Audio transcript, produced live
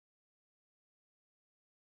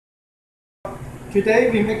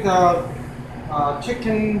Today we make the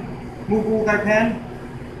chicken Moo Goo Gai Pan.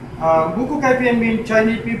 Moo Goo Gai Pan means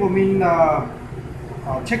Chinese people mean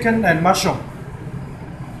chicken and mushroom.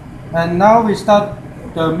 And now we start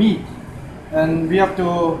the meat, and we have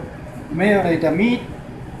to marinate the meat.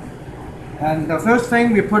 And the first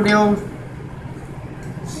thing we put little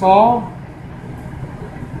salt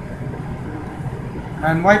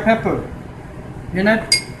and white pepper in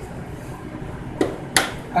it,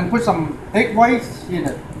 and put some egg whites in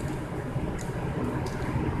it.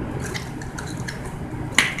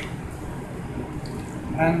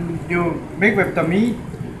 And you mix with the meat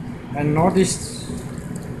and all this,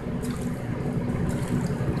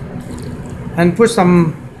 and put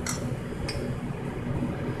some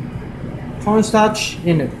cornstarch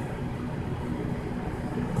in it.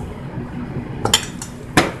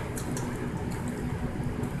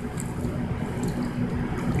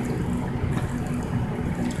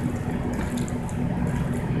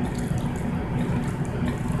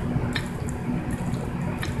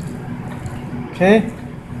 Okay,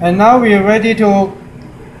 and now we are ready to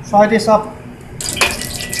fry this up.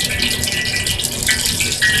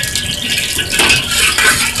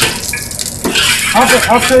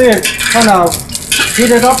 After it kind of heat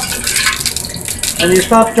it up, and you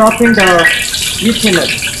start dropping the meat in it.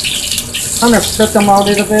 Kind of spread them out a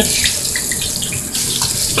little bit.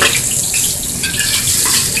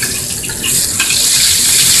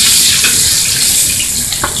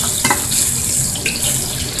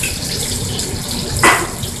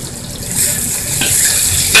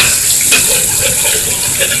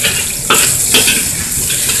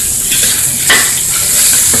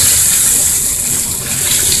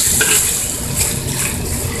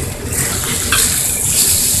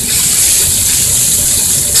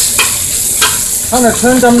 Kind of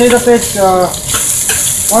turn them a little bit,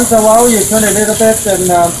 once in a while you turn a little bit and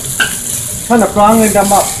kind of browning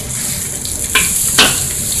them up.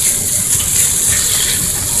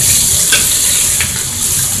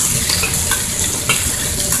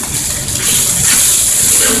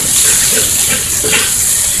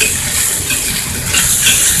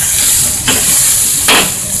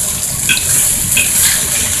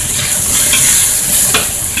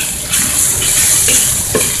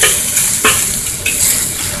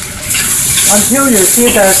 Until you see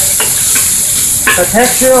that the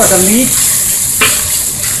texture of the meat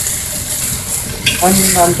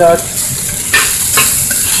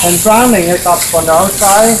and browning it up on the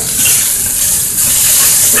outside.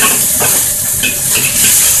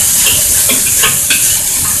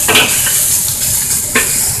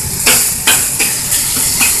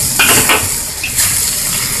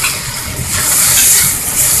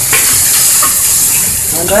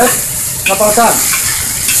 And that's about done.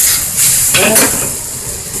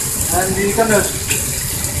 And we're gonna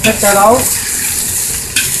take that out.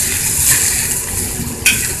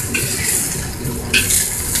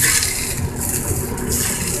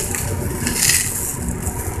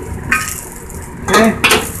 Okay,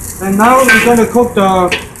 and now we're gonna cook the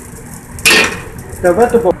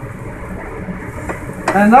vegetable.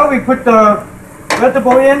 And now we put the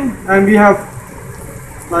vegetable in, and we have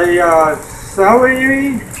like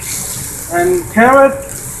celery and carrot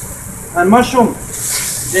and mushroom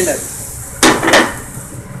in it,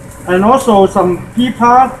 and also some pea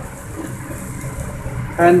pod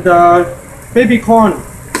and baby corn.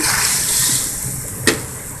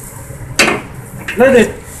 Let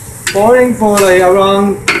it boiling for like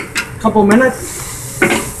around a couple minutes.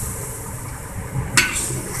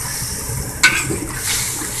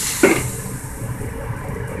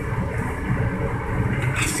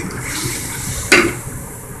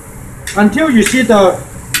 Until you see the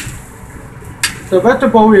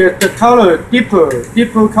vegetable is the color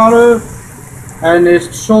deeper color, and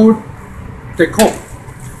it shows the cook.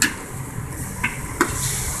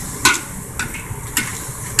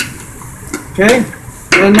 Okay,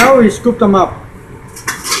 and now we scoop them up.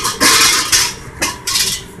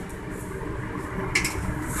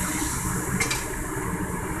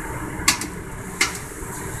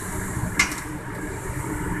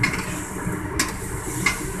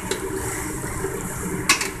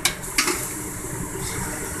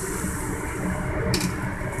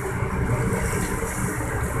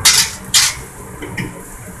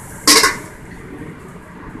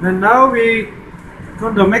 And now we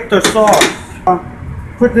going to make the sauce.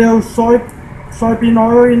 Put the soybean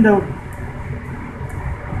oil in the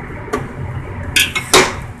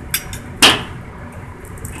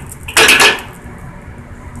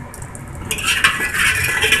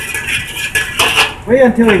wait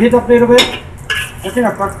until it heat up a little bit. I think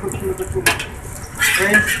I got a little bit too much.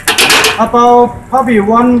 Okay, about probably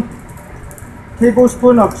 1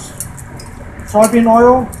 tablespoon of soybean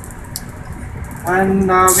oil, and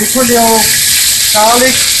we put your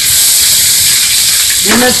garlic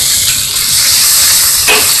in it,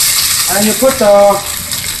 and you put the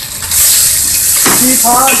pea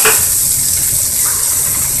pod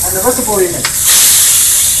and the vegetable in it.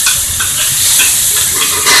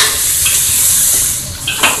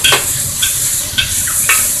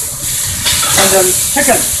 And then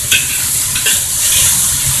chicken.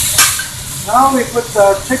 Now we put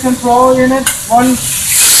the chicken broth in it, 1 cup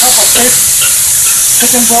of thick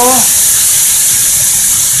chicken broth.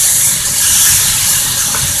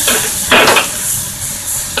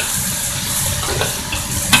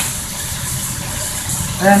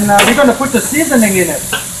 And we're going to put the seasoning in it.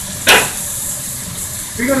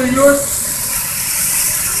 We're going to use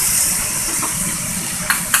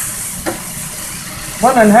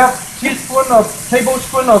one and a half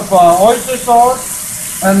tablespoon of oyster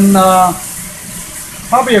sauce, and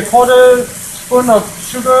probably a quarter spoon of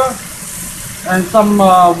sugar, and some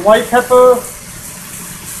white pepper,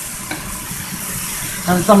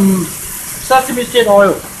 and some sesame seed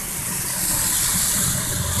oil.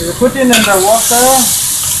 You put it in the water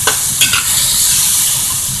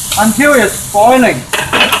until it's boiling.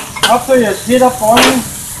 After it's heat up boiling,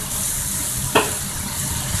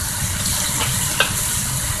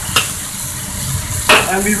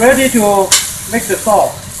 and we're ready to make the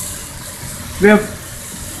sauce. We have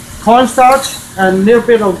cornstarch and a little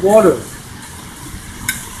bit of water. We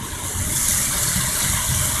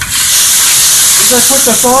just put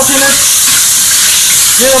the sauce in it,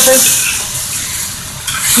 little bit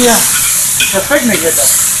here, the picnic with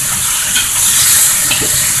it.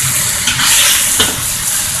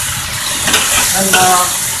 And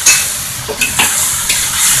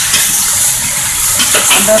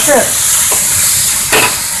that's it.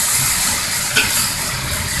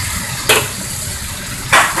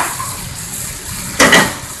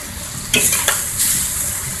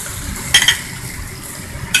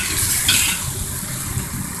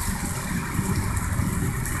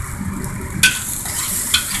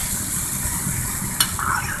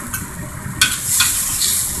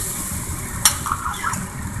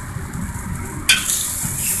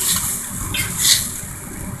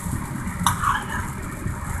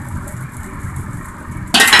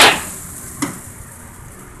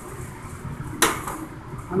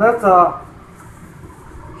 And that's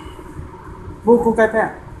Moo Goo Gai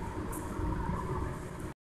Pan.